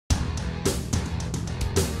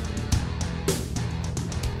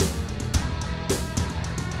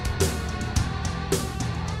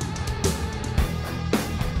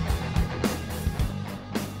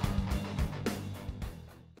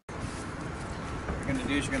you're going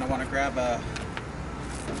to do is you're going to want to grab a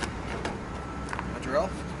drill,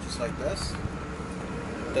 just like this.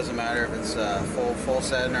 Doesn't matter if it's full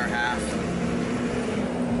set or half.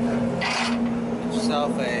 Get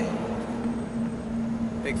yourself a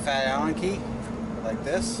big fat Allen key, like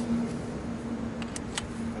this.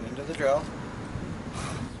 Put it into the drill.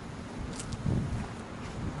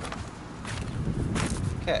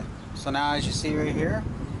 Okay, so now as you see right here,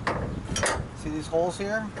 see these holes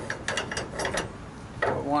here?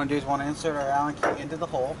 What we want to do is want to insert our Allen key into the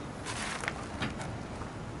hole.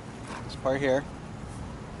 This part here.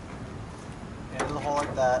 Into the hole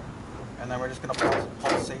like that. And then we're just going to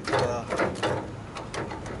pulsate the...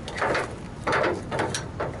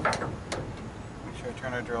 Make sure I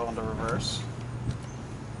turn our drill into reverse.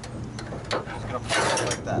 Just going to pulsate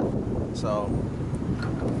like that. So,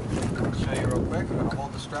 I'll show you real quick. I'm going to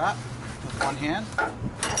hold the strap with one hand.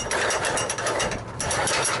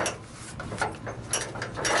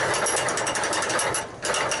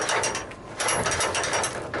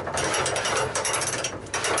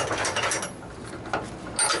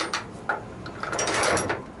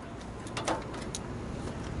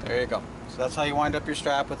 There you go. So that's how you wind up your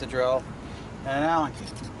strap with the drill and an Allen key.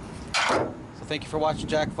 So thank you for watching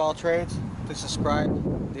Jack of All Trades. Please subscribe,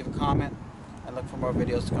 leave a comment, and look for more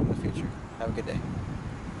videos to come in the future. Have a good day.